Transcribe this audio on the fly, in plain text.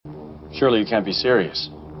Surely you can't be serious.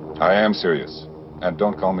 I am serious. And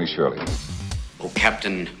don't call me Shirley. Oh,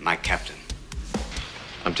 Captain, my captain.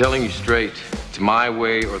 I'm telling you straight, it's my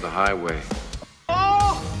way or the highway.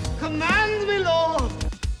 Oh, command me, Lord.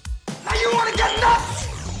 Now you want to get nuts?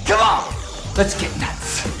 Come on, let's get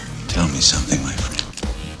nuts. Tell me something, my friend.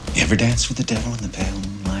 You ever dance with the devil in the pale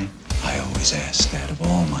moonlight? I always ask that of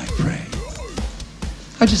all my prey.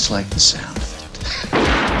 I just like the sound of it.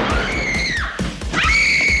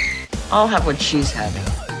 I'll have what she's having.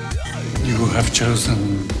 You have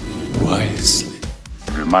chosen wisely.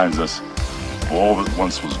 It reminds us of all that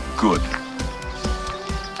once was good.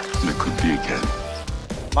 And it could be again.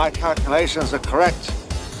 My calculations are correct.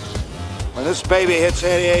 When this baby hits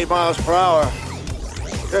 88 miles per hour,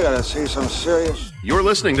 you're gonna see some serious... You're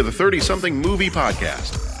listening to the 30-something Movie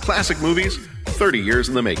Podcast. Classic movies, 30 years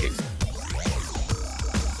in the making.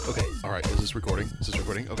 Okay, all right, is this recording?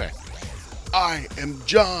 Okay. I am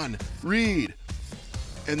John Reed,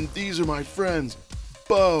 and these are my friends,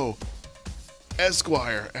 Bo,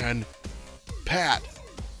 Esquire, and Pat,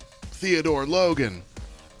 Theodore Logan,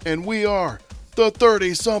 and we are the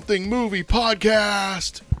 30-something Movie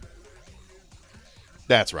Podcast.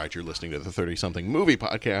 That's right, you're listening to the 30-something Movie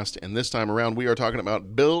Podcast, and this time around we are talking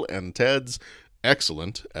about Bill and Ted's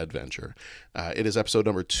Excellent Adventure. It is episode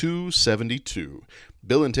number 272.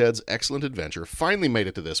 Bill and Ted's Excellent Adventure finally made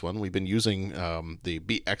it to this one. We've been using the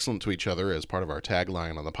Be Excellent to Each Other as part of our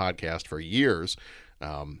tagline on the podcast for years.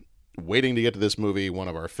 Waiting to get to this movie, one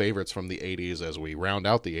of our favorites from the 80s as we round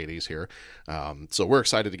out the 80s here. So we're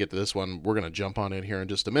excited to get to this one. We're going to jump on in here in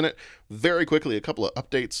just a minute. Very quickly, a couple of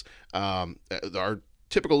updates. Our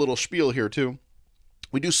typical little spiel here, too.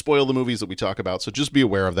 We do spoil the movies that we talk about, so just be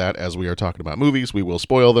aware of that as we are talking about movies. We will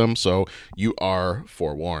spoil them, so you are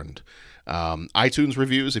forewarned. iTunes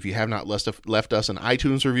reviews, if you have not left us an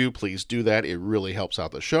iTunes review, please do that. It really helps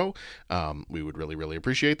out the show. We would really, really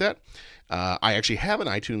appreciate that. I actually have an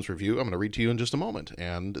iTunes review I'm going to read to you in just a moment,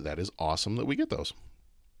 and that is awesome that we get those.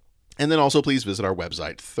 And then also please visit our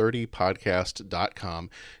website, 30podcast.com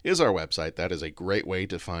is our website. That is a great way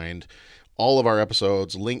to find all of our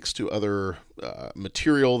episodes, links to other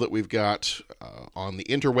material that we've got on the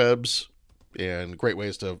interwebs, and great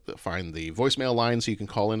ways to find the voicemail line so you can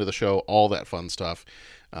call into the show, all that fun stuff.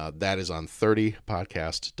 That is on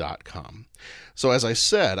 30podcast.com. So as I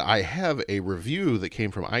said, I have a review that came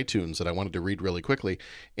from iTunes that I wanted to read really quickly,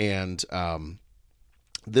 and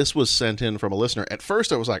this was sent in from a listener. At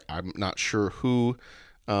first I was like, I'm not sure who...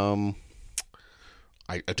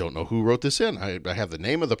 I don't know who wrote this in. I have the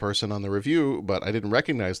name of the person on the review, but I didn't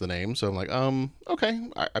recognize the name. So I'm like, okay,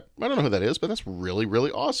 I don't know who that is, but that's really,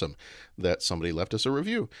 really awesome that somebody left us a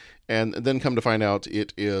review. And then come to find out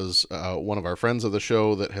it is one of our friends of the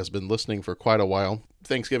show that has been listening for quite a while.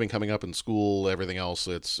 Thanksgiving coming up in school, everything else,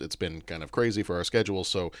 it's been kind of crazy for our schedule,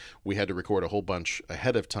 so we had to record a whole bunch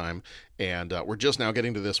ahead of time, and we're just now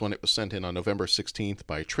getting to this one. It was sent in on November 16th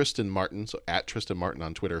by Tristan Martin, so at Tristan Martin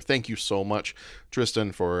on Twitter. Thank you so much,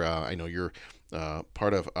 Tristan, for, I know you're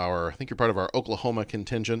part of our Oklahoma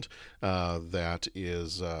contingent that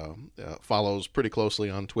is follows pretty closely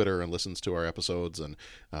on Twitter and listens to our episodes, and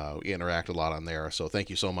we interact a lot on there. So thank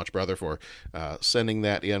you so much, brother, for sending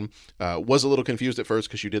that in. Was a little confused at first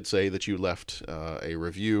because you did say that you left a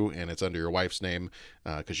review and it's under your wife's name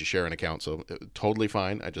because you share an account. So totally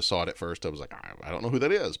fine. I just saw it at first. I was like, I don't know who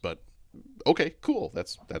that is, but okay, cool.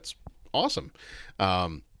 That's awesome.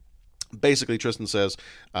 Basically, Tristan says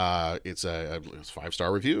it's a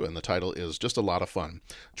 5-star review, and the title is Just a Lot of Fun.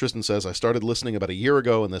 Tristan says, I started listening about a year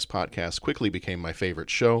ago, and this podcast quickly became my favorite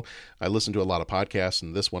show. I listen to a lot of podcasts,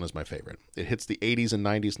 and this one is my favorite. It hits the 80s and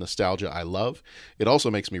 90s nostalgia I love. It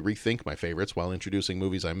also makes me rethink my favorites while introducing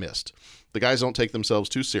movies I missed. The guys don't take themselves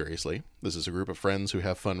too seriously. This is a group of friends who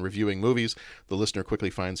have fun reviewing movies. The listener quickly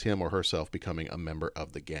finds him or herself becoming a member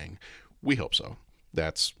of the gang. We hope so.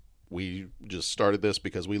 We just started this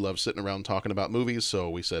because we love sitting around talking about movies, so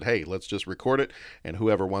we said, hey, let's just record it, and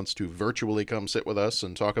whoever wants to virtually come sit with us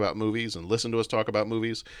and talk about movies and listen to us talk about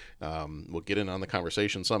movies, we'll get in on the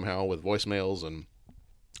conversation somehow with voicemails and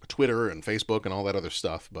Twitter and Facebook and all that other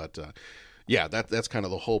stuff. But yeah, that's kind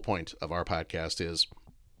of the whole point of our podcast is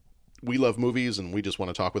we love movies, and we just want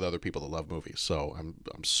to talk with other people that love movies. So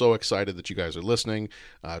I'm so excited that you guys are listening.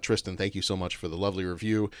 Tristan, thank you so much for the lovely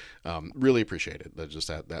review. Really appreciate it.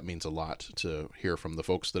 That means a lot to hear from the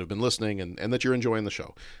folks that have been listening, and that you're enjoying the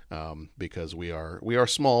show. Because we are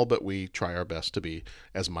small, but we try our best to be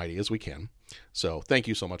as mighty as we can. So thank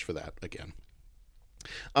you so much for that again.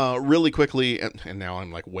 Really quickly, and now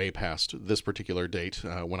I'm like way past this particular date.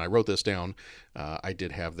 When I wrote this down, I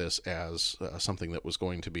did have this as something that was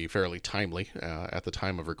going to be fairly timely at the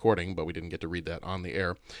time of recording, but we didn't get to read that on the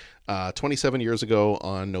air. 27 years ago,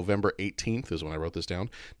 on November 18th is when I wrote this down,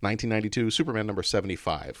 1992, Superman number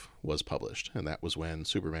 75 was published, and that was when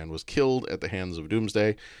Superman was killed at the hands of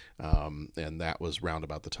Doomsday, and that was round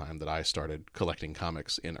about the time that I started collecting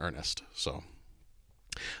comics in earnest, so...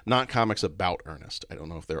 Not comics about Ernest. I don't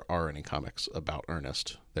know if there are any comics about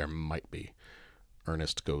Ernest. There might be.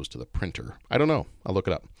 Ernest Goes to the Printer. I don't know. I'll look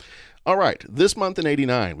it up. All right. This month in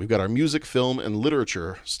 89, we've got our music, film, and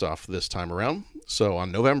literature stuff this time around. So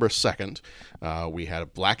on November 2nd, we had a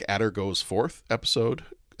Blackadder Goes Forth episode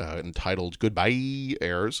entitled Goodbye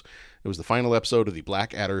airs. It was the final episode of the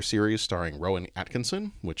Blackadder series starring Rowan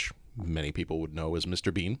Atkinson, which many people would know as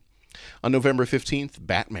Mr. Bean. On November 15th,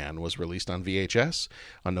 Batman was released on VHS.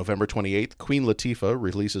 On November 28th, Queen Latifah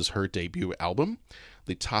releases her debut album.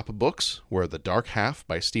 The top books were The Dark Half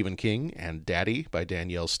by Stephen King and Daddy by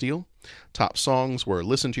Danielle Steele. Top songs were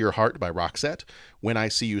Listen to Your Heart by Roxette, When I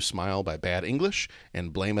See You Smile by Bad English,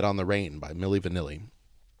 and Blame It on the Rain by Milli Vanilli.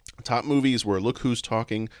 Top movies were Look Who's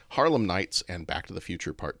Talking, Harlem Nights, and Back to the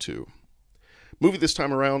Future Part 2. Movie this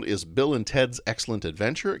time around is Bill and Ted's Excellent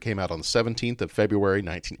Adventure. It came out on the 17th of February,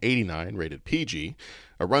 1989, rated PG,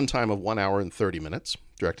 a runtime of 1 hour and 30 minutes,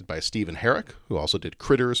 directed by Stephen Herrick, who also did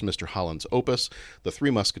Critters, Mr. Holland's Opus, The Three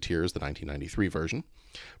Musketeers, the 1993 version.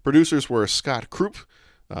 Producers were Scott Krupp,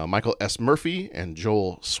 Michael S. Murphy, and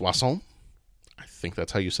Joel Soisson. I think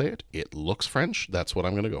that's how you say it. It looks French. That's what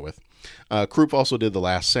I'm going to go with. Krupp also did The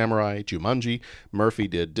Last Samurai, Jumanji. Murphy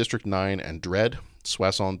did District 9 and Dread.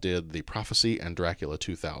 Soisson did The Prophecy and Dracula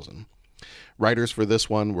 2000. Writers for this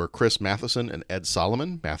one were Chris Matheson and Ed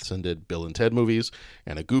Solomon. Matheson did Bill and Ted movies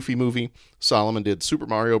and a Goofy movie. Solomon did Super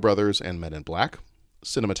Mario Brothers and Men in Black.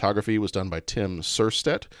 Cinematography was done by Tim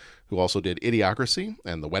Surstedt, who also did Idiocracy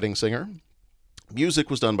and The Wedding Singer.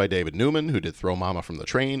 Music was done by David Newman, who did Throw Mama from the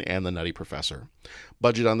Train and The Nutty Professor.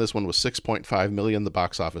 Budget on this one was $6.5 million. The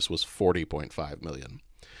box office was $40.5 million.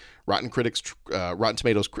 Rotten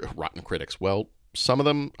Tomatoes critics. Well, some of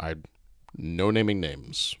them, no naming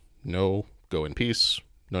names. No, go in peace.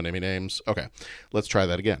 No naming names. Okay, let's try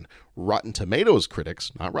that again. Rotten Tomatoes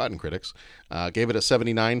critics, not Rotten critics, gave it a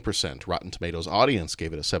 79%. Rotten Tomatoes audience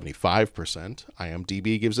gave it a 75%.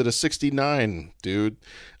 IMDb gives it a 69, dude.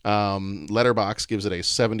 Letterboxd gives it a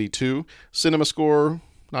 72. CinemaScore,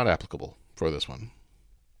 not applicable for this one.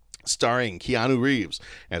 Starring Keanu Reeves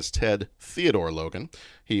as Ted Theodore Logan.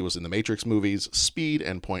 He was in the Matrix movies Speed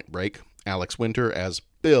and Point Break. Alex Winter as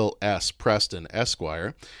Bill S. Preston,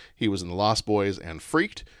 Esquire. He was in The Lost Boys and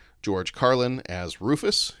Freaked. George Carlin as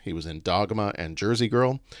Rufus. He was in Dogma and Jersey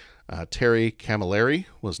Girl. Terry Camilleri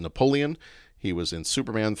was Napoleon. He was in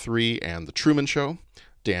Superman 3 and The Truman Show.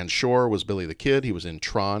 Dan Shore was Billy the Kid. He was in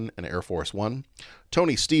Tron and Air Force One.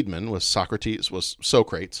 Tony Steedman was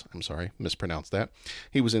Socrates. I'm sorry, mispronounced that.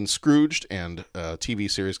 He was in Scrooged and a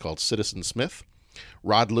TV series called Citizen Smith.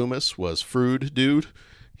 Rod Loomis was Frood Dude.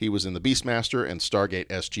 He was in The Beastmaster and Stargate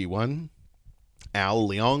SG-1. Al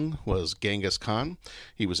Leong was Genghis Khan.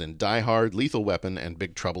 He was in Die Hard, Lethal Weapon, and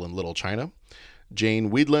Big Trouble in Little China. Jane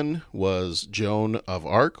Wiedlin was Joan of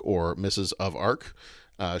Arc, or Mrs. of Arc.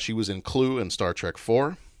 She was in Clue and Star Trek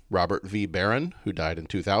IV. Robert V. Barron, who died in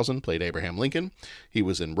 2000, played Abraham Lincoln. He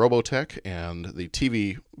was in Robotech and the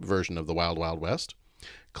TV version of The Wild Wild West.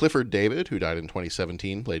 Clifford David, who died in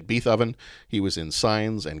 2017, played Beethoven. He was in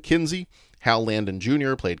Signs and Kinsey. Hal Landon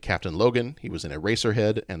Jr. played Captain Logan. He was in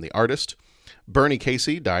Eraserhead and The Artist. Bernie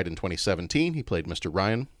Casey died in 2017. He played Mr.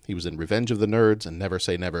 Ryan. He was in Revenge of the Nerds and Never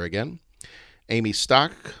Say Never Again. Amy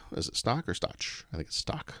Stock, is it Stock or Stotch? I think it's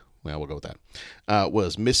Stock. Well, we'll go with that.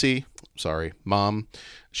 Was Missy, Mom.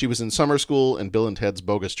 She was in Summer School and Bill and Ted's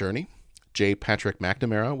Bogus Journey. J. Patrick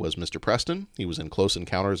McNamara was Mr. Preston. He was in Close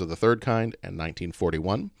Encounters of the Third Kind and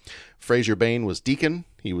 1941. Fraser Bain was Deacon.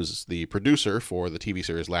 He was the producer for the TV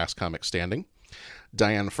series Last Comic Standing.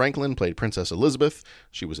 Diane Franklin played Princess Elizabeth.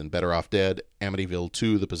 She was in Better Off Dead, Amityville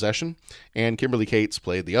 2, The Possession. And Kimberly Cates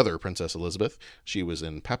played the other Princess Elizabeth. She was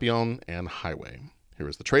in Papillon and Highway. Here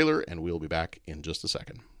is the trailer, and we'll be back in just a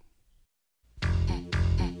second.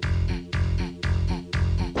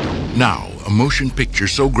 Now, a motion picture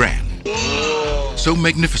so grand, so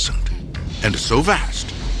magnificent, and so vast,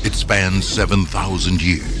 it spans 7,000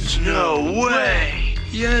 years. No way!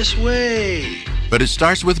 Yes way! But it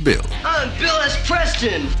starts with Bill. I'm Bill S.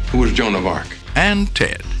 Preston! Who was Joan of Arc? And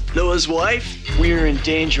Ted. Noah's wife? We're in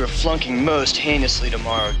danger of flunking most heinously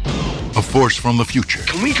tomorrow. a force from the future,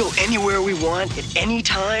 Can we go anywhere we want at any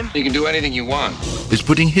time? You can do anything you want. is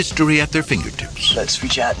putting history at their fingertips. Let's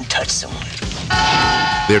reach out and touch someone.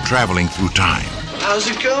 They're traveling through time, How's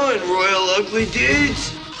it going, Royal Ugly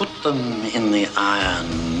Dudes? Put them in the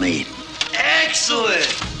Iron Maiden. Excellent!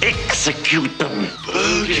 Execute them.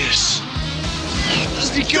 Bogus.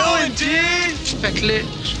 How's it going, dude? Faites-les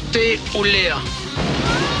jeter au l'air.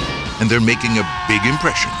 and they're making a big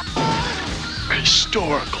impression.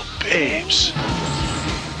 Historical babes.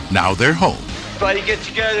 Now they're home Everybody get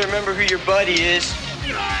together, remember who your buddy is.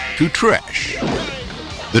 to trash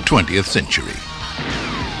the 20th century.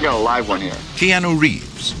 You got a live one here. Keanu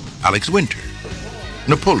Reeves, Alex Winter,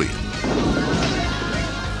 Napoleon,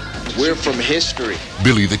 We're from history.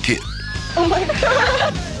 Billy the Kid, Oh my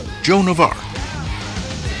God. Joan of Arc,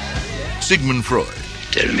 Sigmund Freud,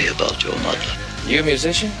 Tell me about your mother. You a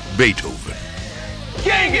musician? Beethoven,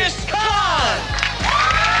 Genghis Khan!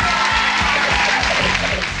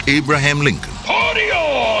 Abraham Lincoln, Party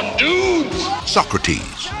on, dudes!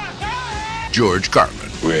 Socrates, George Carlin,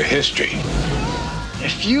 We're history.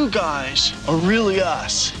 If you guys are really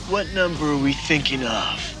us, what number are we thinking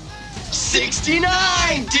of?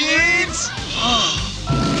 69, dudes!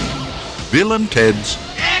 Bill and Ted's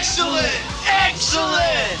Excellent!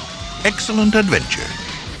 Excellent! Excellent Adventure.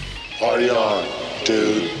 Party on,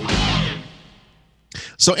 dude.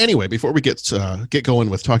 So anyway, before we get going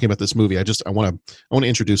with talking about this movie, I want to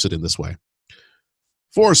introduce it in this way.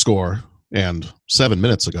 407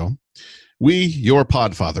 minutes ago, we, your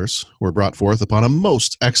podfathers, were brought forth upon a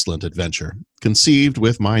most excellent adventure, conceived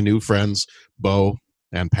with my new friends, Bo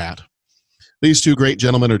and Pat. These two great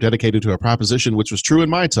gentlemen are dedicated to a proposition which was true in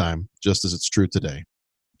my time, just as it's true today.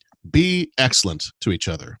 Be excellent to each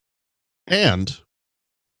other. And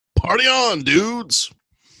party on, dudes!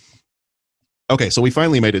 Okay, so we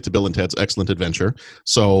finally made it to Bill and Ted's Excellent Adventure.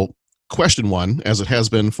 So, question one, as it has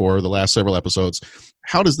been for the last several episodes,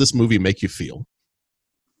 how does this movie make you feel?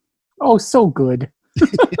 Oh, so good. Yeah,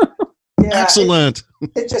 Excellent.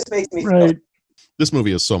 It just makes me feel. Right. This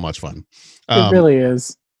movie is so much fun. It really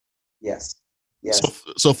is. Yes. Yes.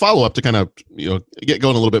 So follow up to kind of get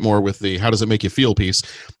going a little bit more with the how does it make you feel piece.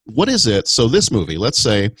 What is it? So this movie, let's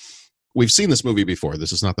say we've seen this movie before.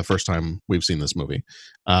 This is not the first time we've seen this movie.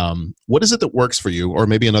 What is it that works for you? Or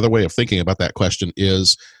maybe another way of thinking about that question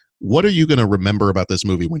is, what are you going to remember about this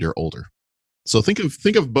movie when you're older? So think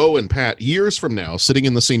of Bo and Pat years from now sitting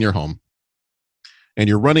in the senior home, and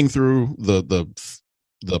you're running through the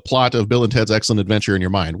plot of Bill and Ted's Excellent Adventure in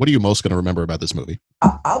your mind. What are you most going to remember about this movie?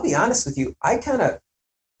 I'll be honest with you. I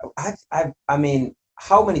mean,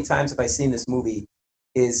 how many times have I seen this movie?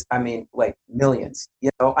 Like millions.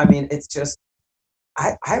 It's just,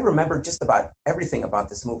 I remember just about everything about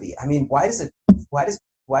this movie. I mean, why does it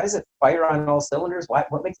fire on all cylinders? What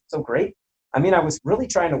makes it so great? I mean, I was really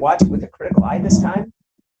trying to watch it with a critical eye this time.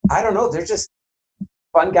 I don't know. They're just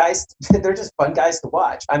fun guys. They're just fun guys to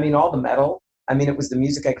watch. I mean, all the metal. I mean, it was the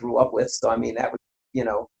music I grew up with. So, I mean, that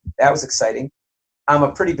was exciting.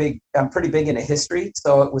 I'm pretty big into history.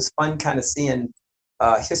 So it was fun kind of seeing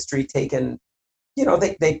history taken,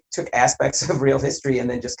 they took aspects of real history and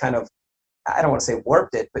then just kind of, I don't want to say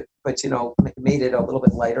warped it, but made it a little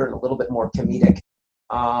bit lighter and a little bit more comedic.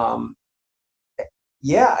 I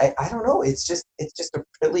don't know. It's just a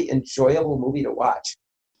really enjoyable movie to watch.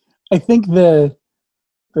 I think the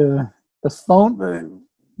phone,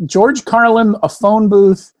 George Carlin, a phone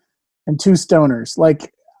booth, and two stoners.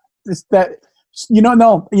 Like that.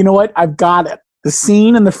 No, you know what? I've got it. The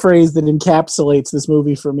scene and the phrase that encapsulates this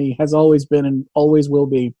movie for me has always been and always will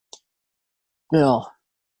be, Bill,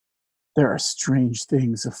 there are strange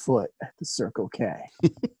things afoot at the Circle K.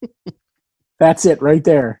 That's it right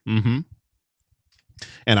there. Mm-hmm.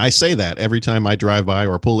 And I say that every time I drive by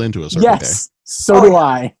or pull into a Circle K. Yes, so do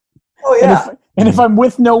I. Oh, yeah. And if I'm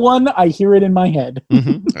with no one, I hear it in my head.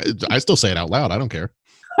 Mm-hmm. I still say it out loud. I don't care.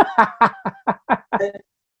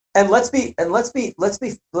 And let's be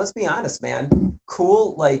honest, man.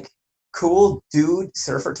 Cool dude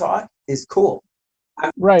surfer talk is cool.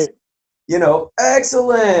 Right.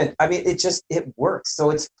 Excellent. I mean, it works. So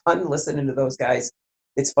it's fun listening to those guys.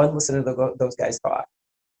 It's fun listening to those guys talk.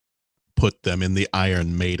 Put them in the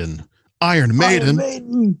Iron Maiden. Iron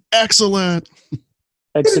Maiden. Excellent.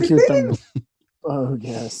 Execute them. Oh,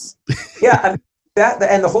 yes. Yeah, I mean, that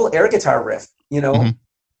and the whole air guitar riff, Mm-hmm.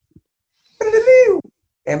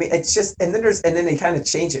 I mean, it's just, and then they kind of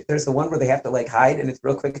change it. There's the one where they have to like hide, and it's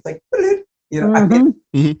real quick. It's like, Mm-hmm. I mean,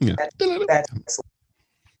 yeah. that's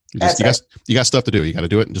excellent. You got stuff to do. You got to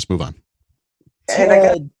do it and just move on.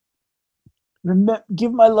 Ted,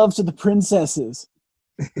 give my love to the princesses.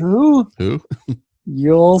 Who? Who?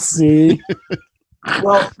 You'll see.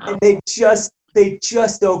 Well, and they just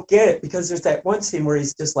don't get it, because there's that one scene where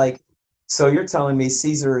he's just like, so you're telling me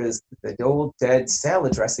Caesar is the old dead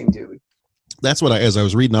salad dressing dude? That's what as I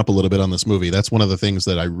was reading up a little bit on this movie, that's one of the things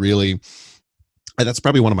that that's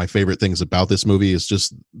probably one of my favorite things about this movie is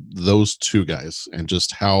just those two guys and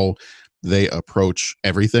just how they approach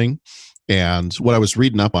everything. And what I was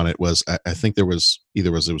reading up on it was, I think it was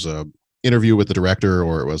a interview with the director,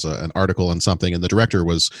 or it was an article on something, and the director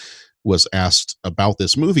was asked about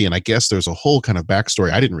this movie, and I guess there's a whole kind of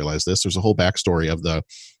backstory. I didn't realize this. There's a whole backstory of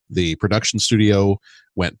the production studio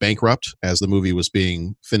went bankrupt as the movie was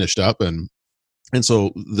being finished up, and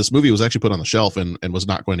so this movie was actually put on the shelf and was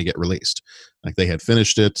not going to get released. Like, they had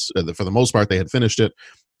finished it for the most part. They had finished it,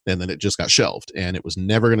 and then it just got shelved, and it was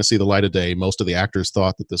never going to see the light of day. Most of the actors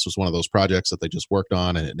thought that this was one of those projects that they just worked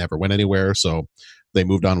on and it never went anywhere, so they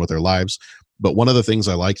moved on with their lives. But one of the things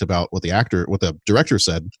I liked about what the director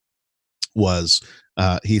said was,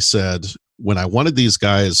 he said, when I wanted these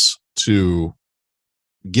guys to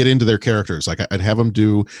get into their characters, like I'd have them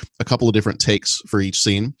do a couple of different takes for each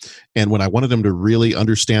scene, and when I wanted them to really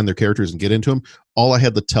understand their characters and get into them, all I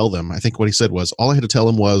had to tell them, I think what he said was, all I had to tell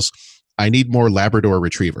them was, I need more Labrador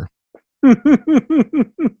Retriever.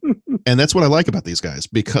 And that's what I like about these guys,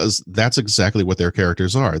 because that's exactly what their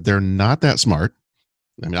characters are. They're not that smart.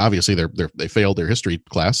 I mean, obviously they failed their history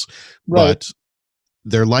class, right. But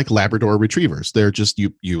they're like Labrador Retrievers. They're just,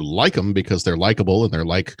 you like them because they're likable, and they're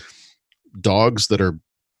like dogs that are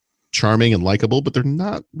charming and likable, but they're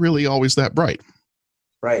not really always that bright.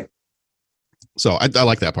 Right. So I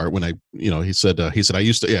like that part when he said, I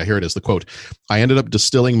used to, here it is, the quote, I ended up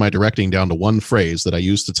distilling my directing down to one phrase that I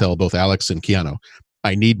used to tell both Alex and Keanu.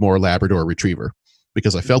 I need more Labrador Retriever,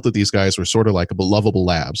 because I felt that these guys were sort of like lovable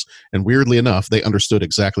labs. And weirdly enough, they understood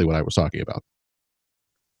exactly what I was talking about.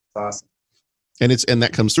 Awesome. And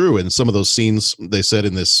that comes through in some of those scenes. They said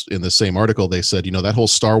in this same article, they said, that whole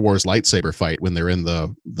Star Wars lightsaber fight when they're in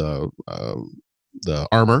the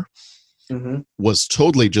armor, mm-hmm. was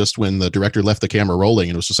totally just when the director left the camera rolling,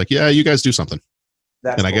 and it was just like, yeah, you guys do something.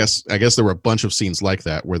 That's and cool. I guess there were a bunch of scenes like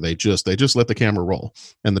that where they just let the camera roll,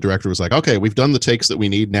 and the director was like, okay, we've done the takes that we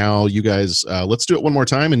need. Now you guys, let's do it one more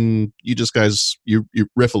time, and you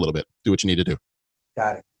riff a little bit, do what you need to do.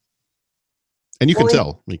 Got it. And you can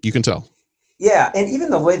tell. Yeah, and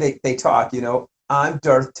even the way they talk, I'm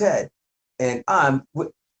Darth Ted, and I'm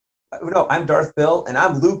Darth Bill, and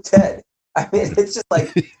I'm Luke Ted. I mean, it's just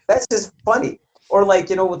like, that's just funny. Or like,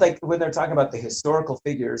 when they're talking about the historical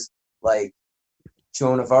figures, like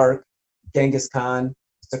Joan of Arc, Genghis Khan,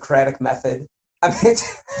 Socratic method. I mean,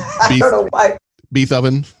 I don't know why. Beef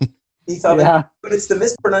oven. Yeah. But it's the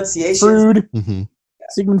mispronunciation. Freud. Mm-hmm.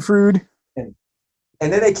 Sigmund Freud. And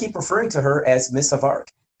then they keep referring to her as Miss of Arc.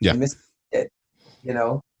 Yeah.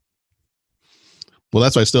 Well,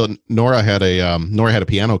 that's why Nora had a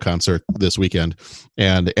piano concert this weekend,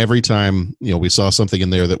 and every time we saw something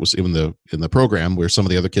in there that was in the program where some of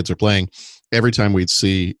the other kids are playing, every time we'd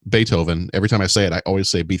see Beethoven, every time I say it, I always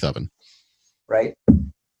say Beethoven. Right.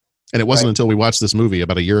 And it wasn't until we watched this movie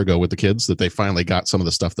about a year ago with the kids that they finally got some of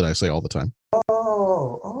the stuff that I say all the time.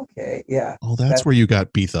 Oh, okay, yeah. Oh, that's where you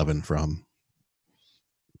got Beethoven from.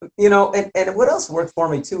 And what else worked for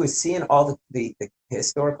me too is seeing all the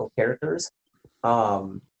historical characters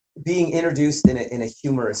being introduced in a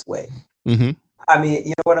humorous way. Mm-hmm. I mean, you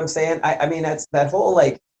know what I'm saying? I mean, that's that whole,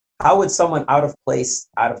 like, how would someone out of place,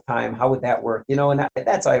 out of time, how would that work? And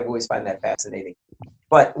that's why I always find that fascinating.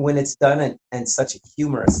 But when it's done in such a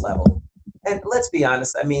humorous level, and let's be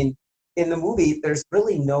honest, I mean, in the movie, there's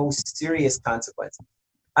really no serious consequence.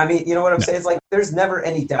 I mean, you know what I'm saying? It's like, there's never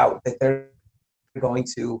any doubt that they're going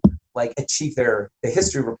to like achieve the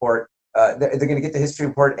history report. They're going to get the history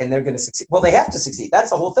report, and they're going to succeed. Well, they have to succeed. That's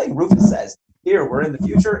the whole thing. Rufus says, here, we're in the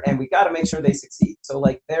future, and we got to make sure they succeed. So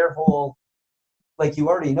like their whole, like, you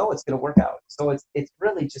already know it's going to work out. So it's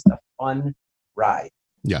really just a fun ride.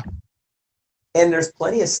 Yeah. And there's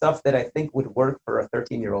plenty of stuff that I think would work for a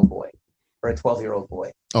 13-year-old boy or a 12-year-old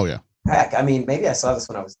boy. Oh, yeah. Heck, I mean, maybe I saw this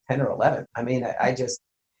when I was 10 or 11. I mean,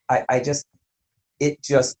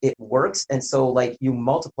 it works. And so, like, you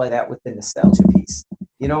multiply that with the nostalgia piece.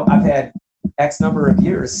 I've had X number of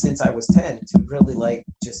years since I was 10 to really, like,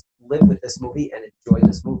 just live with this movie and enjoy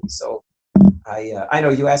this movie. So I know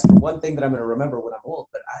you asked for one thing that I'm going to remember when I'm old,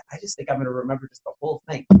 but I just think I'm going to remember just the whole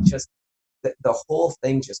thing. Just the whole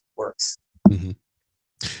thing just works. Mm-hmm.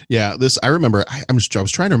 Yeah, I remember, I was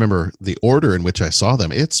trying to remember the order in which I saw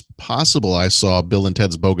them. It's possible I saw Bill and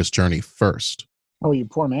Ted's Bogus Journey first. Oh, you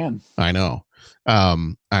poor man. I know.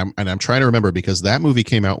 I'm trying to remember because that movie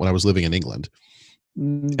came out when I was living in England.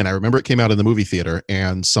 And I remember it came out in the movie theater,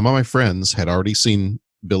 and some of my friends had already seen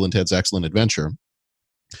Bill and Ted's Excellent Adventure,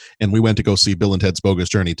 and we went to go see Bill and Ted's Bogus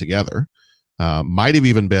Journey together. Might have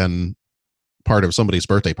even been part of somebody's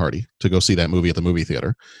birthday party to go see that movie at the movie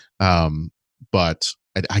theater. But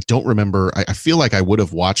I don't remember. I feel like I would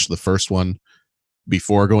have watched the first one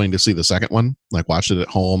before going to see the second one, like watched it at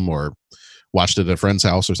home or watched it at a friend's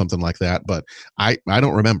house or something like that. But I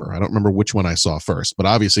don't remember. I don't remember which one I saw first. But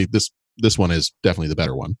obviously this one is definitely the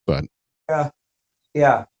better one. But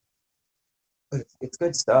yeah. But it's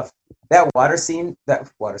good stuff. That water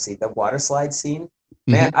slide scene.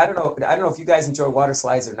 Man, I don't know if you guys enjoy water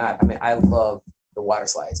slides or not. I mean, I love the water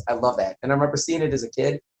slides. I love that. And I remember seeing it as a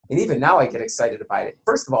kid. And even now I get excited about it.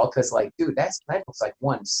 First of all, because like, dude, that looks like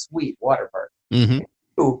one sweet water park.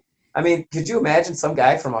 Two, I mean, could you imagine some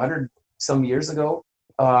guy from 100 some years ago?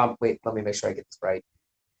 Wait, let me make sure I get this right.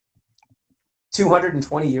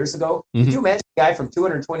 220 years ago? Could you imagine a guy from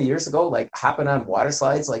 220 years ago, like hopping on water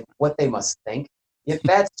slides, like what they must think? Yeah,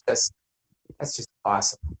 that's just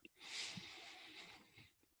awesome.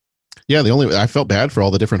 Yeah, I felt bad for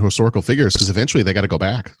all the different historical figures because eventually they got to go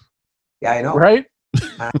back. Yeah, I know. Right?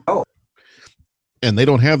 I know. And they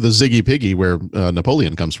don't have the Ziggy Piggy where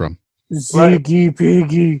Napoleon comes from. Ziggy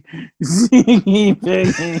Piggy. Ziggy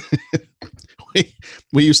Piggy.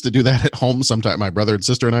 We used to do that at home sometime. My brother and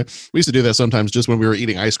sister and I, we used to do that sometimes just when we were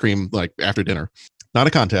eating ice cream, like after dinner. Not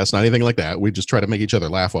a contest, not anything like that. We just try to make each other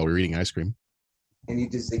laugh while we were eating ice cream. And you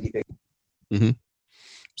do Ziggy Piggy. Mm-hmm.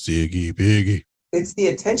 Ziggy Piggy. It's the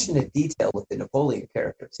attention to detail with the Napoleon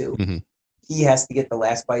character too. He has to get the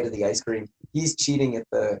last bite of the ice cream. He's cheating at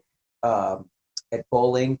the at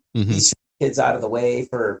bowling. He's shooting kids out of the way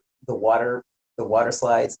for the water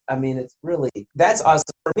slides. I mean, that's also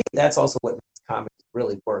for me. That's also what makes comics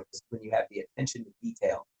really work, is when you have the attention to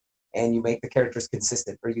detail and you make the characters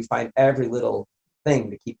consistent, or you find every little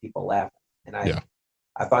thing to keep people laughing. And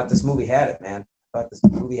I thought this movie had it, man. I thought this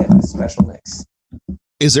movie had this special mix.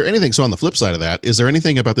 Is there anything, so on the flip side of that, is there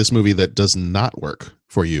anything about this movie that does not work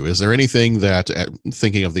for you? Is there anything that,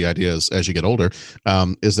 thinking of the ideas as you get older,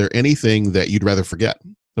 is there anything that you'd rather forget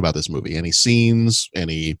about this movie? Any scenes,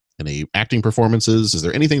 any acting performances? Is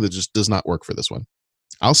there anything that just does not work for this one?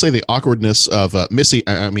 I'll say the awkwardness of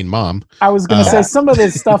Mom. I was going to say some of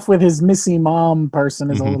this stuff with his Missy Mom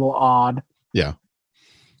person is a little odd. Yeah.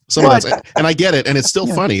 Some of that's, and I get it, and it's still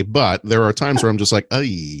funny, but there are times where I'm just like, oh,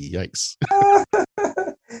 yikes.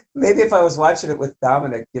 Maybe if I was watching it with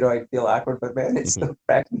Dominic, I'd feel awkward, but man, it still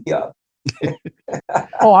cracked me up.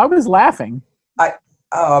 Oh, I was laughing. I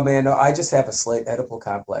just have a slight Oedipal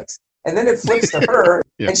complex. And then it flips to her,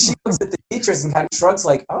 and she looks at the teachers and kind of shrugs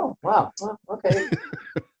like, oh, wow, well, okay.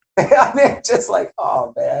 I mean, just like,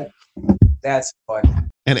 oh, man, that's funny.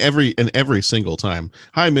 And every single time,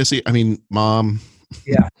 hi, Missy, Mom.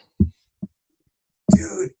 Yeah.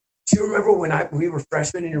 Dude, do you remember when we were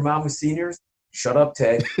freshmen and your mom was seniors? Shut up,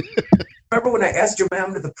 Ted. Remember when I asked your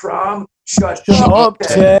mom to the prom? Shut up,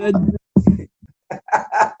 Ted.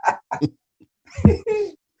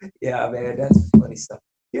 Yeah, man, that's funny stuff.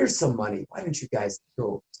 Here's some money. Why don't you guys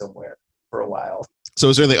go somewhere for a while? So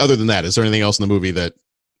is there anything other than that? Is there anything else in the movie that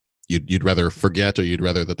you'd rather forget, or you'd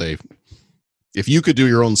rather that if you could do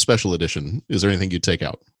your own special edition, is there anything you'd take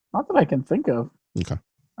out? Not that I can think of. Okay.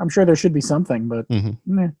 I'm sure there should be something, but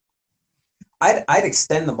nah. I'd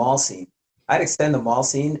extend the mall scene. And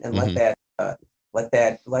let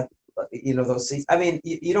those scenes. I mean,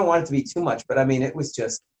 you don't want it to be too much, but I mean, it was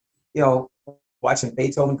just, watching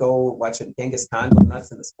Beethoven watching Genghis Khan go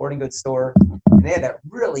nuts in the sporting goods store, and they had that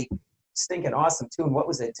really stinking awesome tune. What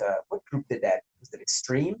was it? What group did that? Was it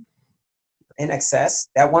Extreme? NXS?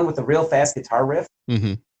 That one with the real fast guitar riff.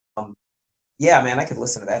 Yeah, man, I could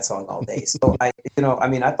listen to that song all day. So I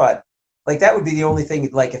thought like that would be the only thing.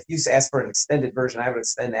 Like if you asked for an extended version, I would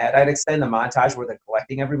extend that. I'd extend the montage where they're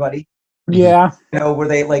collecting everybody. Yeah, where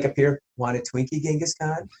they like appear. Want a Twinkie, Genghis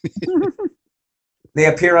Khan? They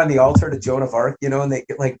appear on the altar to Joan of Arc, and they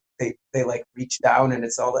they reach down, and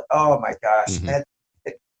it's all that. Oh my gosh,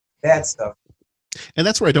 that stuff. And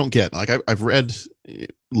that's where I don't get. Like I've read,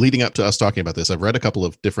 leading up to us talking about this, I've read a couple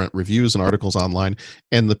of different reviews and articles online,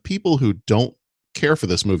 and the people who don't care for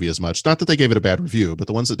this movie as much, not that they gave it a bad review, but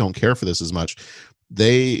the ones that don't care for this as much,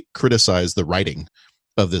 they criticize the writing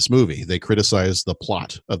of this movie. They criticize the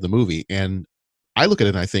plot of the movie. And I look at it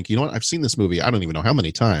and I think, you know what? I've seen this movie, I don't even know how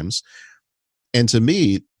many times. And to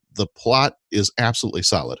me, the plot is absolutely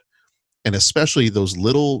solid. And especially those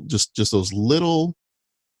little, just those little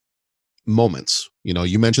moments.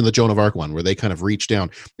 You mentioned the Joan of Arc one where they kind of reach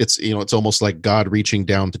down. It's it's almost like God reaching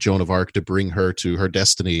down to Joan of Arc to bring her to her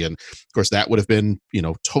destiny, and of course that would have been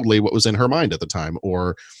totally what was in her mind at the time,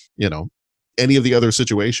 or any of the other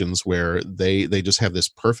situations where they just have this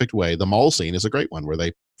perfect way. The mall scene is a great one where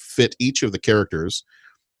they fit each of the characters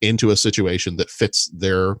into a situation that fits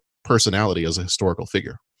their personality as a historical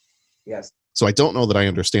figure. Yes. So I don't know that I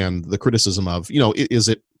understand the criticism of, is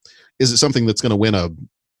it something that's going to win a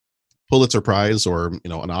Pulitzer Prize or,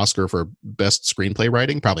 an Oscar for best screenplay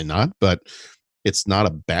writing? Probably not, but it's not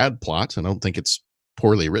a bad plot. I don't think it's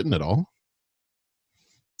poorly written at all.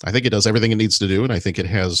 I think it does everything it needs to do, and I think it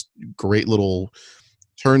has great little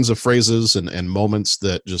turns of phrases and moments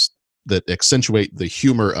that accentuate the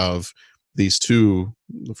humor of these two,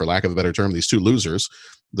 for lack of a better term, these two losers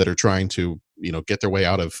that are trying to, get their way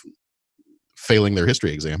out of failing their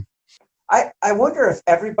history exam. I wonder if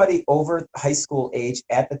everybody over high school age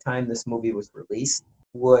at the time this movie was released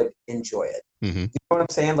would enjoy it. Mm-hmm. You know what I'm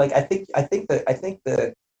saying? Like, I think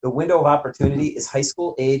the window of opportunity is high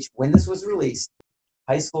school age when this was released,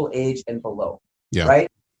 high school age and below. Yeah. Right?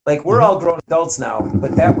 Like, we're all grown adults now,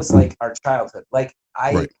 but that was like our childhood. Like,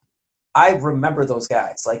 I remember those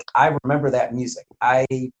guys. Like, I remember that music.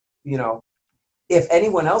 If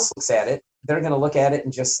anyone else looks at it, they're going to look at it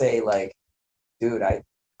and just say, like, dude, I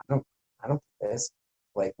don't get this.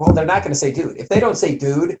 Like, well, they're not going to say dude. If they don't say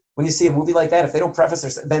dude, when you see a movie like that, if they don't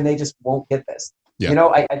preface then they just won't get this. Yeah.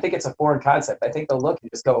 I think it's a foreign concept. I think they'll look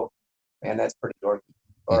and just go, man, that's pretty dorky.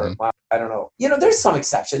 Or, wow, I don't know. There's some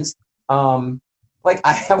exceptions. Like,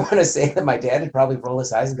 I want to say that my dad would probably roll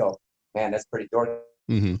his eyes and go, man, that's pretty dorky.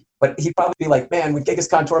 Mm-hmm. But he'd probably be like, man, we Genghis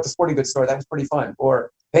Khan tore up the sporting goods store. That was pretty fun.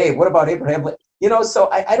 Or, hey, what about Abraham? So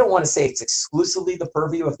I don't want to say it's exclusively the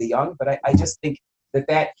purview of the young, but I just think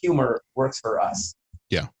that humor works for us.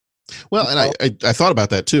 Yeah. Well, and I thought about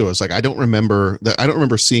that too. I was like, I don't remember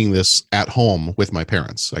seeing this at home with my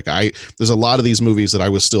parents. Like, there's a lot of these movies that I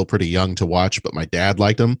was still pretty young to watch, but my dad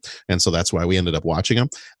liked them. And so that's why we ended up watching them.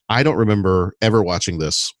 I don't remember ever watching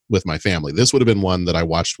this with my family. This would have been one that I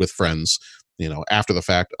watched with friends, after the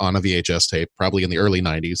fact on a VHS tape, probably in the early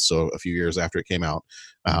 90s. So a few years after it came out.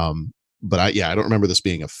 But I don't remember this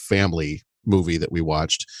being a family movie that we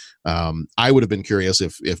watched. I would have been curious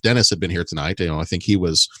if Dennis had been here tonight. I think he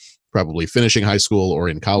was probably finishing high school or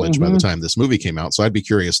in college by the time this movie came out. So I'd be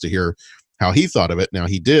curious to hear how he thought of it. Now,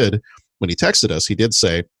 he did, when he texted us, he did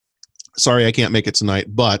say, sorry, I can't make it tonight,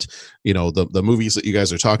 but the movies that you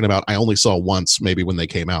guys are talking about, I only saw once, maybe when they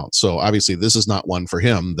came out. So obviously this is not one for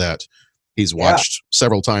him that he's watched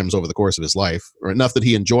several times over the course of his life, or enough that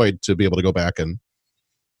he enjoyed to be able to go back and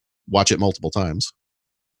watch it multiple times.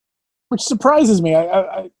 Which surprises me.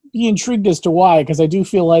 I'd be intrigued as to why, because I do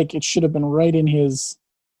feel like it should have been right in his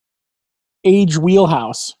age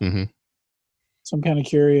wheelhouse. Mm-hmm. So I'm kind of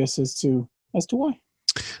curious as to why.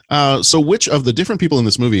 So which of the different people in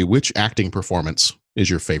this movie, which acting performance is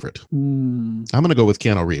your favorite? I'm going to go with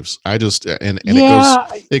Keanu Reeves.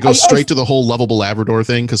 It goes straight to the whole lovable Labrador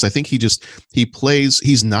thing, because I think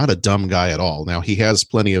he's not a dumb guy at all. Now, he has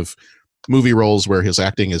plenty of movie roles where his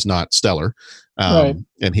acting is not stellar, and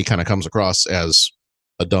he kind of comes across as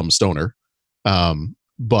a dumb stoner.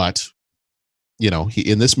 But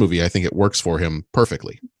in this movie, I think it works for him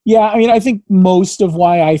perfectly. Yeah, I mean, I think most of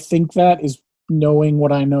why I think that is knowing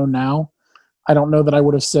what I know now. I don't know that I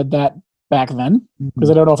would have said that back then, because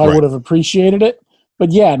I don't know if I would have appreciated it.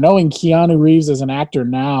 But yeah, knowing Keanu Reeves as an actor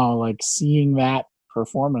now, like, seeing that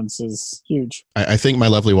performance is huge. I think my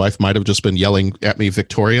lovely wife might have just been yelling at me,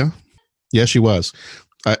 Victoria. Yeah, she was.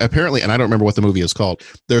 Apparently, and I don't remember what the movie is called.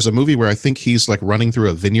 There's a movie where I think he's like running through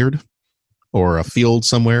a vineyard or a field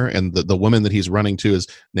somewhere, and the woman that he's running to is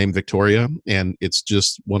named Victoria, and it's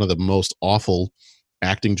just one of the most awful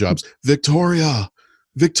acting jobs. Victoria,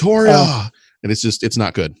 and it's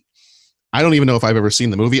not good. I don't even know if I've ever seen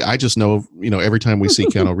the movie. I just know, every time we see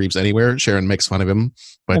Keanu Reeves anywhere, Sharon makes fun of him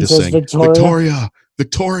by just saying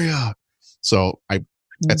Victoria. So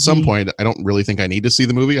at some point, I don't really think I need to see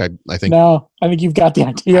the movie. I think you've got the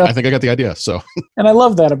idea. I think I got the idea. So, and I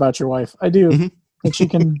love that about your wife. I do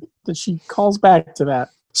that she calls back to that.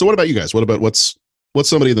 So, what about you guys? What about what's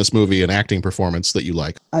somebody in this movie, an acting performance that you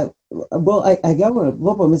like? I got to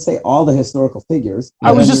look. I'm going to say all the historical figures.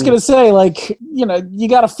 I was just going to say, like, you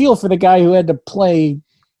got a feel for the guy who had to play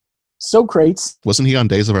Socrates. Wasn't he on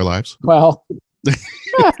Days of Our Lives? Well,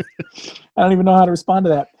 I don't even know how to respond to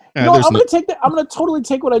that. I'm going to totally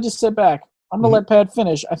take what I just said back. I'm going to let Pat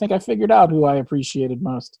finish. I think I figured out who I appreciated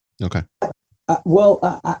most. Okay.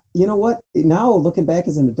 You know what? Now looking back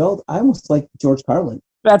as an adult, I almost like George Carlin.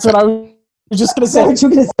 That's what I was You're just gonna Is that say what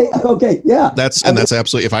you're gonna say? Okay, yeah. That's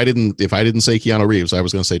absolutely. If I didn't say Keanu Reeves, I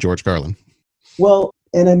was going to say George Carlin. Well,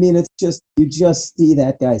 and I mean, it's just you just see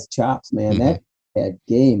that guy's chops, man. That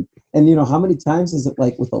game, and you know how many times is it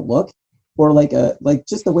like with a look, or like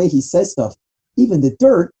just the way he says stuff. Even the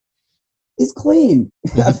dirt is clean,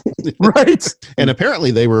 right? And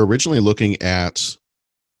apparently, they were originally looking at.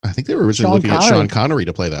 I think they were originally looking at Sean Connery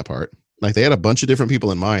to play that part. Like they had a bunch of different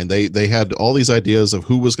people in mind. They had all these ideas of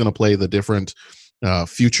who was going to play the different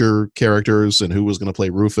future characters and who was going to play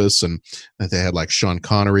Rufus, and they had like Sean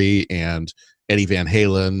Connery and Eddie Van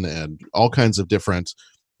Halen and all kinds of different,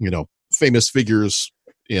 famous figures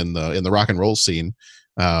in the rock and roll scene,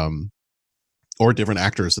 or different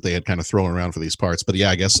actors that they had kind of thrown around for these parts. But yeah,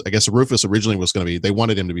 I guess Rufus originally was going to be. They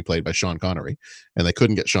wanted him to be played by Sean Connery, and they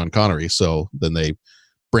couldn't get Sean Connery, so then they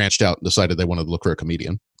branched out and decided they wanted to look for a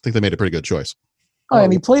comedian. I think they made a pretty good choice. Oh,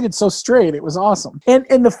 and he played it so straight. It was awesome.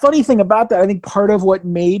 And the funny thing about that, I think part of what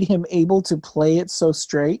made him able to play it so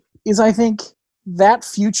straight is I think that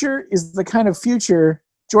future is the kind of future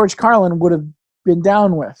George Carlin would have been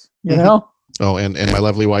down with, you know? Oh, and my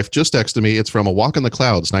lovely wife just texted me. It's from A Walk in the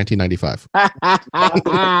Clouds, 1995.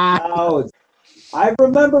 I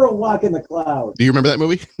remember A Walk in the Clouds. Do you remember that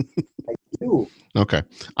movie? I do. Okay.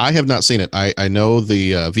 I have not seen it. I know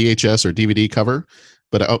the VHS or DVD cover,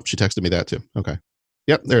 but she texted me that too. Okay.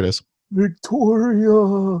 Yep, there it is.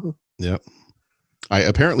 Victoria. Yep.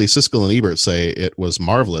 Apparently Siskel and Ebert say it was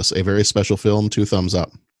marvelous, a very special film, 2 thumbs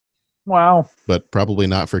up. Wow. But probably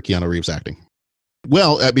not for Keanu Reeves acting.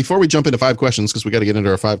 Well, before we jump into 5 questions, because we got to get into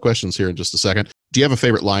our 5 questions here in just a second, do you have a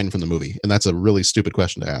favorite line from the movie? And that's a really stupid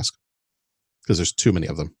question to ask, because there's too many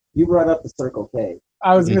of them. You brought up the Circle K.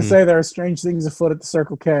 I was going to say there are strange things afoot at the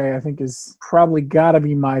Circle K. I think is probably got to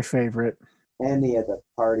be my favorite. And he had the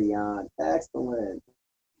party on. Excellent.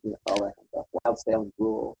 All that stuff. Wild Sailing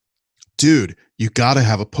Rule. Dude, you got to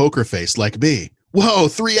have a poker face like me. Whoa,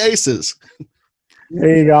 3 aces.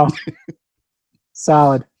 There you go.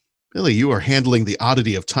 Solid. Billy, you are handling the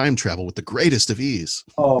oddity of time travel with the greatest of ease.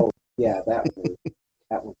 Oh, yeah, that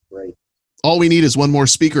was great. All we need is one more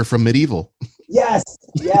speaker from Medieval. Yes.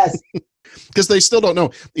 Because they still don't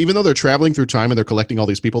know. Even though they're traveling through time and they're collecting all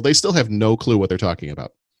these people, they still have no clue what they're talking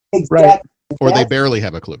about. Exactly. Right. Or they barely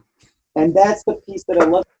have a clue. And that's the piece that I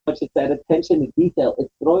love so much. It's that attention to detail.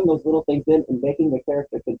 It's throwing those little things in and making the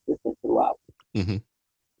character consistent throughout. Mm-hmm.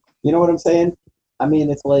 You know what I'm saying? I mean,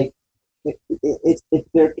 it's like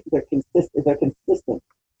they're consistent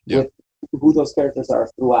with who those characters are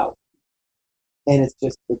throughout, and it's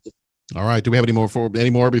just. All right. Do we have any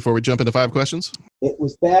more before we jump into 5 questions? It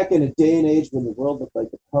was back in a day and age when the world looked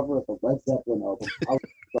like the cover of a Led Zeppelin album.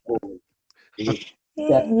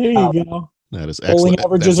 There you go. That is excellent. Bowling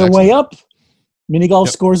averages are way up. Mini golf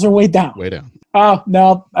scores are way down. Way down. Oh,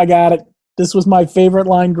 no, I got it. This was my favorite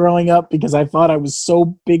line growing up because I thought I was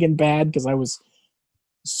so big and bad because I was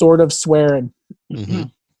sort of swearing. Mm-hmm.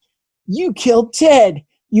 You killed Ted,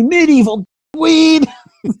 you medieval weed.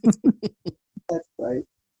 That's right.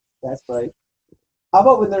 How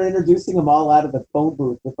about when they're introducing them all out of the phone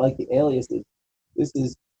booth with like the aliases? This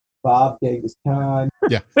is Bob Genghis Khan.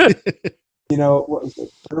 Yeah. What was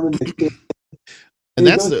it? Herman the Kid. And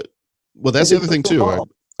that's the other thing too.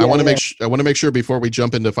 I want to make sure before we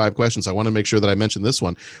jump into 5 questions, I want to make sure that I mention this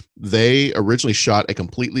one. They originally shot a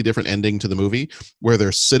completely different ending to the movie where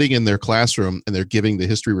they're sitting in their classroom and they're giving the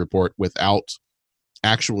history report without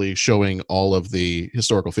actually showing all of the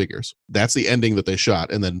historical figures. That's the ending that they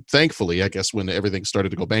shot. And then thankfully, I guess when everything started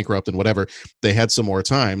to go bankrupt and whatever, they had some more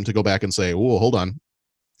time to go back and say, "Oh, hold on.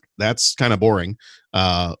 That's kind of boring.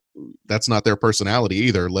 That's not their personality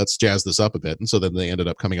either. Let's jazz this up a bit." And so then they ended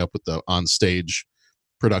up coming up with the on-stage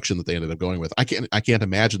production that they ended up going with. I can't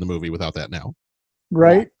imagine the movie without that now.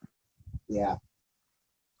 Right? Yeah.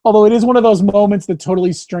 Although it is one of those moments that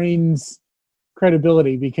totally strains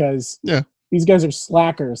credibility because these guys are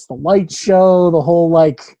slackers. The light show, the whole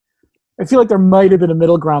I feel like there might have been a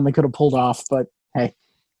middle ground they could have pulled off, but hey.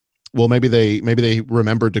 Well, maybe they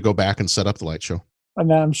remembered to go back and set up the light show.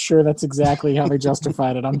 And I'm sure that's exactly how they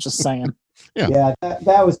justified it. I'm just saying. Yeah,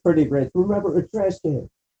 that was pretty great. Remember a trash can.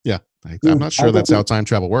 Yeah, I'm not sure that's how time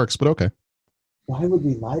travel works, but okay. Why would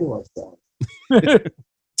we lie to ourselves?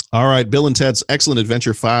 All right, Bill and Ted's Excellent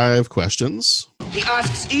Adventure 5 questions. He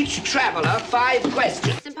asks each traveler 5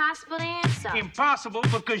 questions. It's impossible to answer. Impossible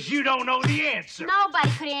because you don't know the answer. Nobody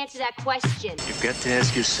could answer that question. You've got to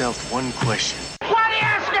ask yourself one question. What are you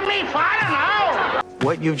asking me for? I don't know.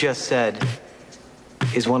 What you've just said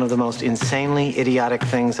is one of the most insanely idiotic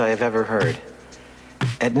things I have ever heard.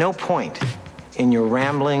 At no point in your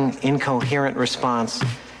rambling, incoherent response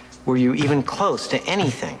were you even close to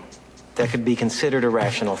anything that could be considered a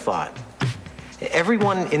rational thought.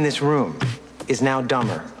 Everyone in this room is now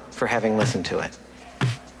dumber for having listened to it.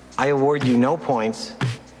 I award you no points,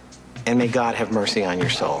 and may God have mercy on your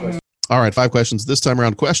soul. All right, 5 questions. This time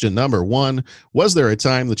around, question number 1. Was there a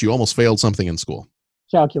time that you almost failed something in school?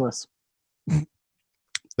 Calculus.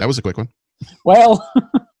 That was a quick one. Well,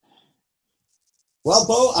 Well,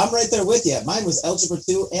 Bo, I'm right there with you. Mine was Algebra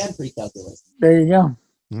 2 and pre-calculus. there you go.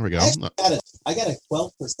 There we go. I got a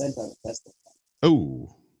 12% on the test.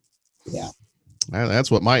 Oh, Yeah.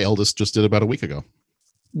 that's what my eldest just did about a week ago.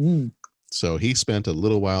 Mm, So he spent a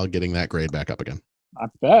little while getting that grade back up again. I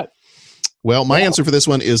bet. Well, my answer for this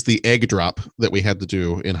one is the egg drop that we had to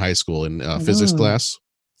do in high school in physics class.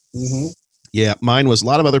 Mm-hmm. Yeah, mine was a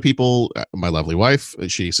lot of other people. My lovely wife,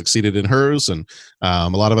 she succeeded in hers, and a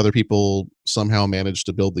lot of other people somehow managed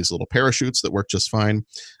to build these little parachutes that work just fine.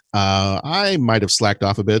 I might have slacked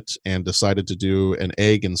off a bit and decided to do an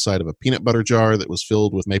egg inside of a peanut butter jar that was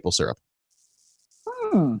filled with maple syrup.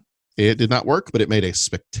 It did not work, but it made a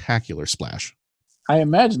spectacular splash. I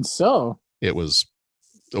imagine so. It was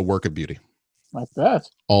a work of beauty. I bet.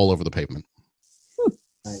 All over the pavement.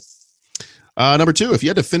 Nice. Number 2, if you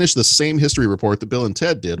had to finish the same history report that Bill and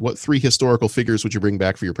Ted did, what 3 historical figures would you bring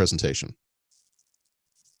back for your presentation?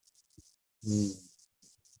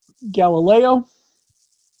 Galileo.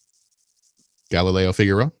 Galileo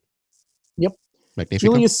Figaro? Yep.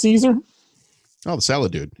 Magnifico? Julius Caesar. Oh, the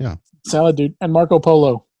salad dude. Yeah. Salad dude. And Marco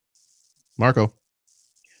Polo. Marco.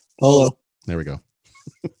 Polo. There we go.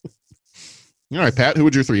 All right, Pat, who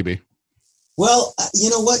would your 3 be? Well, you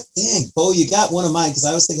know what? Dang, Bo, you got one of mine because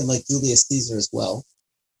I was thinking like Julius Caesar as well.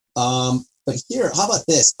 But here, how about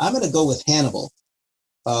this? I'm going to go with Hannibal.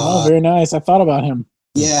 Oh, very nice. I thought about him.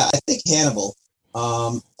 Yeah, I think Hannibal.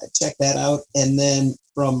 Check that out. And then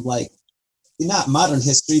from like, not modern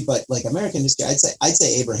history, but like American history, I'd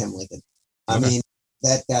say Abraham Lincoln. I mean,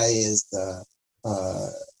 that guy is,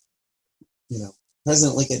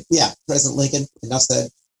 President Lincoln. Yeah, President Lincoln. Enough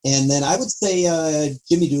said. And then I would say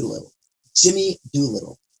Jimmy Doolittle. Jimmy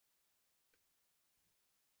Doolittle.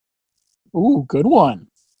 Ooh, good one.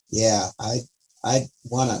 Yeah, I'd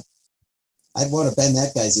want to bend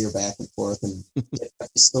that guy's ear back and forth and get every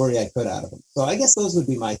story I could out of him. So I guess those would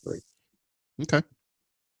be my 3. Okay.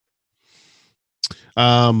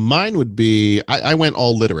 Mine would be, I went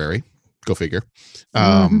all literary. Go figure.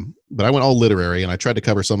 But I went all literary, and I tried to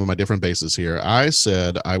cover some of my different bases here. I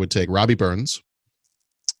said I would take Robbie Burns.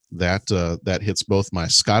 That hits both my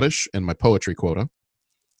Scottish and my poetry quota.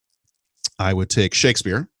 I would take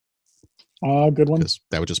Shakespeare. Good one.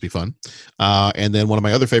 That would just be fun. And then one of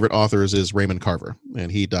my other favorite authors is Raymond Carver,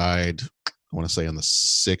 and he died, I want to say, in the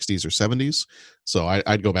 60s or 70s. So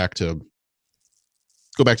I'd go back to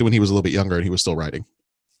when he was a little bit younger and he was still writing.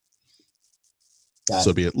 So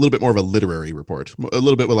it'd be a little bit more of a literary report, a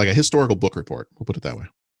little bit like a historical book report. We'll put it that way.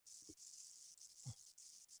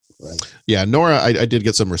 Right. Yeah, Nora, I did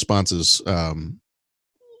get some responses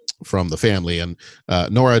from the family, and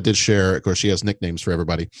Nora did share, of course, she has nicknames for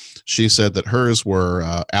everybody. She said that hers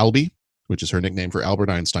were Albie, which is her nickname for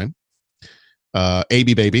Albert Einstein,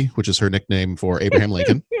 AB Baby, which is her nickname for Abraham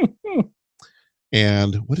Lincoln,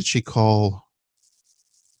 and what did she call,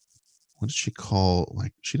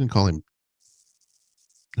 like, she didn't call him,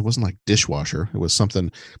 it wasn't like dishwasher, it was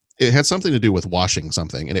something, it had something to do with washing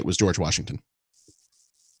something, and it was George Washington.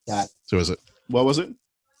 So is it, what was it?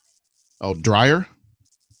 Oh, dryer?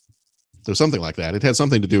 There's something like that. It had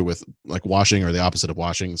something to do with like washing or the opposite of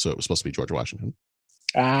washing. So it was supposed to be George Washington.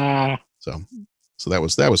 So that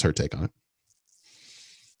was her take on it.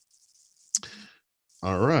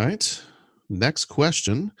 All right. Next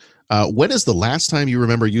question. When is the last time you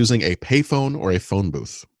remember using a payphone or a phone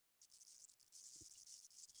booth?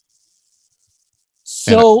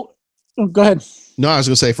 So go ahead. No, I was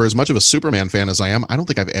going to say, for as much of a Superman fan as I am, I don't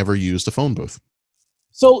think I've ever used a phone booth.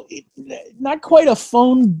 So not quite a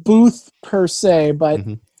phone booth per se, but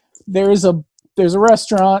there's a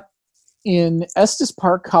restaurant in Estes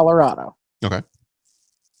Park, Colorado. Okay.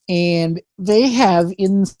 And they have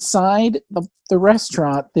inside the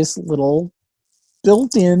restaurant this little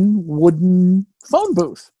built-in wooden phone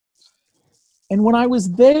booth. And when I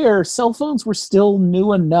was there, cell phones were still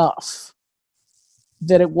new enough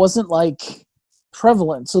that it wasn't like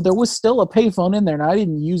prevalent. So there was still a payphone in there, and I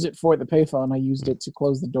didn't use it for the payphone. I used it to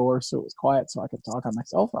close the door so it was quiet so I could talk on my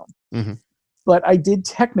cell phone. But I did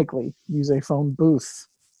technically use a phone booth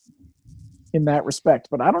in that respect.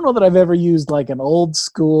 But I don't know that I've ever used like an old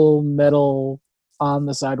school metal on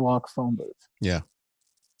the sidewalk phone booth. Yeah.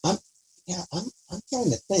 I'm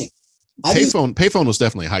trying to think. Payphone was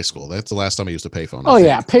definitely high school. That's the last time I used a payphone. Oh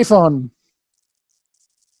yeah, payphone.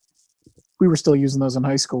 we were still using those in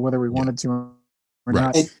high school, whether we wanted to or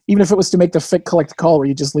not. And- Even if it was to make the fit collect call where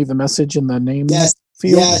you just leave the message in the name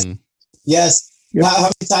field. Yes. Yep.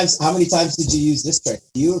 How many times did you use this trick?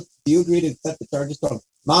 Do you agree to accept the charges from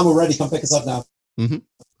Mom? We're ready. Come pick us up now. Mm-hmm.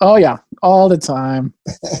 Oh yeah, all the time.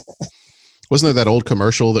 Wasn't there that old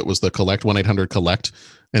commercial that was the collect 1-800-collect,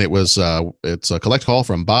 and it was it's a collect call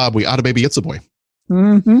from Bob. We ought to baby. It's a boy.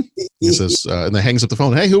 Mm-hmm. He says, and then hangs up the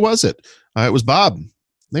phone. Hey, who was it? It was Bob.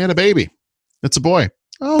 They had a baby. It's a boy.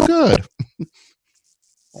 Oh, good.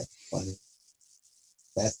 That's funny.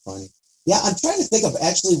 That's funny. Yeah, I'm trying to think of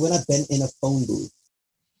actually when I've been in a phone booth,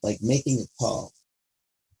 like making a call.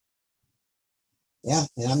 Yeah,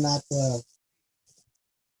 and I'm not.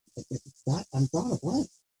 It's not. I'm drawing a blank.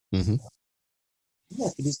 Mm-hmm. You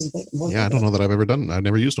have to do something. Yeah, I don't know that I've ever done. I've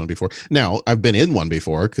never used one before. Now, I've been in one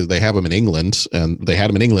before because they have them in England, and they had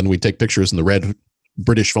them in England. We take pictures in the red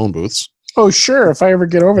British phone booths. Oh, sure. If I ever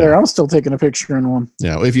get over there, I'm still taking a picture in one.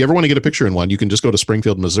 Yeah, if you ever want to get a picture in one, you can just go to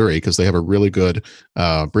Springfield, Missouri, because they have a really good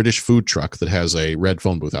British food truck that has a red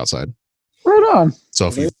phone booth outside. Right on. So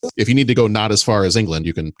if you need to go not as far as England,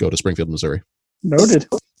 you can go to Springfield, Missouri. Noted.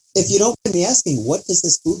 If you don't mind me asking, what does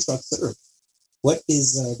this food truck serve? What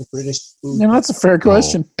is the British food? Yeah, that's a fair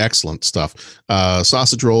question. Oh, excellent stuff.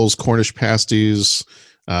 Sausage rolls, Cornish pasties.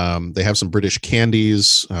 They have some British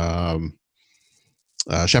candies,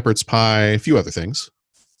 shepherd's pie, a few other things.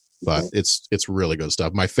 But it's really good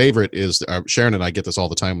stuff. My favorite is Sharon and I get this all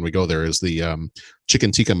the time when we go there. Is the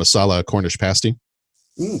chicken tikka masala Cornish pasty.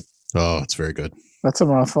 Mm. Oh, it's very good. That's a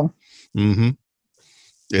mouthful. Mm-hmm.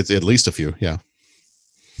 It's at least a few, yeah.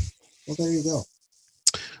 Well, there you go.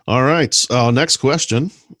 All right. Next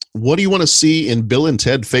question. What do you want to see in Bill and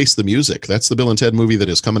Ted Face the Music? That's the Bill and Ted movie that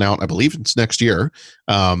is coming out. I believe it's next year.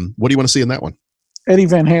 What do you want to see in that one? Eddie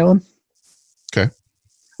Van Halen. Okay.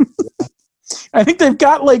 I think they've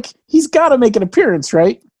got he's got to make an appearance,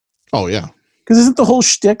 right? Oh, yeah. Because isn't the whole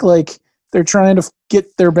shtick they're trying to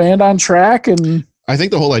get their band on track? And I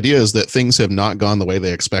think the whole idea is that things have not gone the way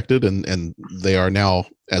they expected, and they are now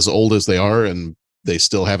as old as they are, and they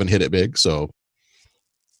still haven't hit it big. So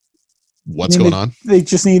what's going on? They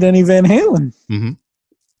just need Eddie Van Halen. Mm-hmm.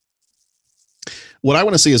 What I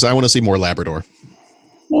want to see is more Labrador.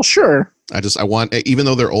 Well, sure. I want, even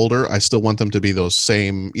though they're older, I still want them to be those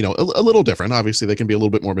same, a little different. Obviously they can be a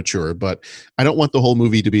little bit more mature, but I don't want the whole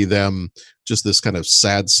movie to be them just this kind of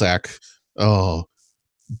sad sack. Oh,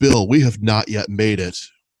 Bill, we have not yet made it.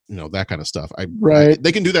 That kind of stuff.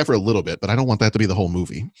 They can do that for a little bit, but I don't want that to be the whole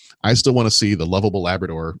movie. I still want to see the lovable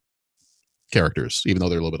Labrador characters, even though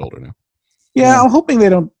they're a little bit older now. Yeah, I'm hoping they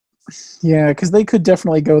don't. Yeah, because they could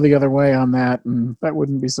definitely go the other way on that, and that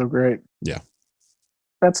wouldn't be so great. Yeah.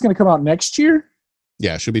 That's going to come out next year?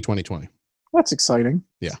 Yeah, it should be 2020. That's exciting.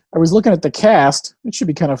 Yeah. I was looking at the cast. It should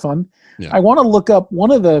be kind of fun. Yeah. I want to look up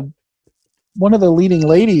one of the leading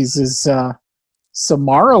ladies is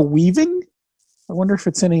Samara Weaving. I wonder if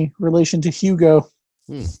it's any relation to Hugo.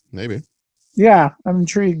 Maybe. Yeah, I'm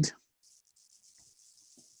intrigued.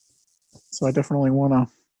 So I definitely want to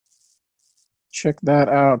check that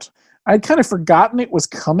out. I'd kind of forgotten it was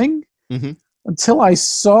coming until I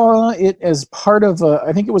saw it as part of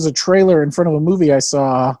I think it was a trailer in front of a movie I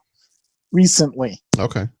saw recently.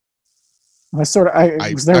 Okay. I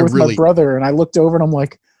was there with my brother, and I looked over and I'm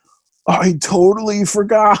like, I totally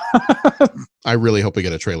forgot. I really hope we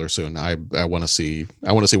get a trailer soon. I want to see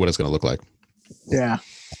what it's going to look like. Yeah.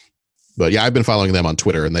 But yeah, I've been following them on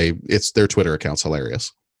Twitter, and their Twitter account's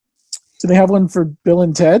hilarious. Do they have one for Bill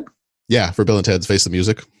and Ted? Yeah, for Bill and Ted's Face the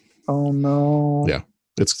Music. Oh no. Yeah,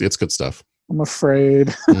 it's good stuff. I'm afraid.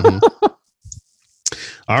 Mm-hmm.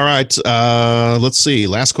 All right, let's see.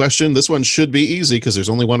 Last question. This one should be easy because there's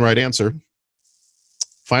only one right answer.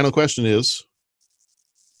 Final question is,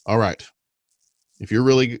 all right, if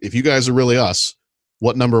you guys are really us,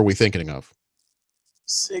 what number are we thinking of?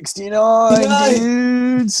 69,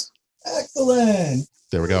 dudes. Excellent.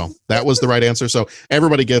 There we go. That was the right answer. So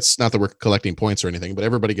everybody gets, not that we're collecting points or anything, but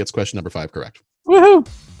everybody gets question number 5 correct. Woohoo!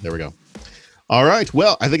 There we go. All right.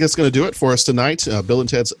 Well, I think that's going to do it for us tonight. Bill and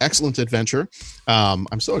Ted's Excellent Adventure.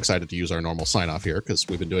 I'm so excited to use our normal sign off here because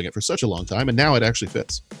we've been doing it for such a long time, and now it actually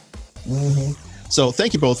fits. Mm-hmm. So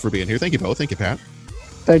thank you both for being here. Thank you both. Thank you, Pat.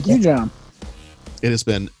 Thank you, John. It has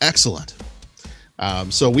been excellent.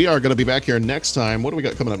 So we are going to be back here next time. What do we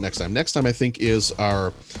got coming up next time? Next time, I think, is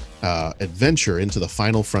our adventure into the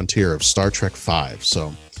final frontier of Star Trek V.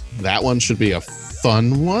 So that one should be a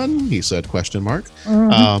fun one, he said, question mark.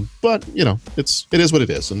 Mm-hmm. But, it is what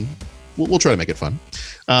it is, and we'll try to make it fun.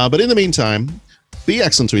 But in the meantime, be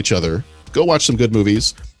excellent to each other. Go watch some good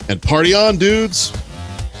movies, and party on, dudes!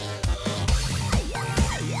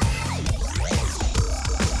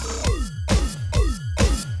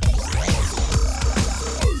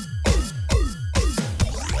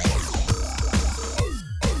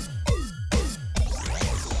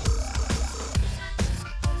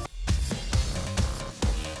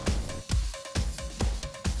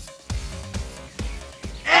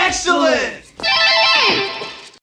 Excellent!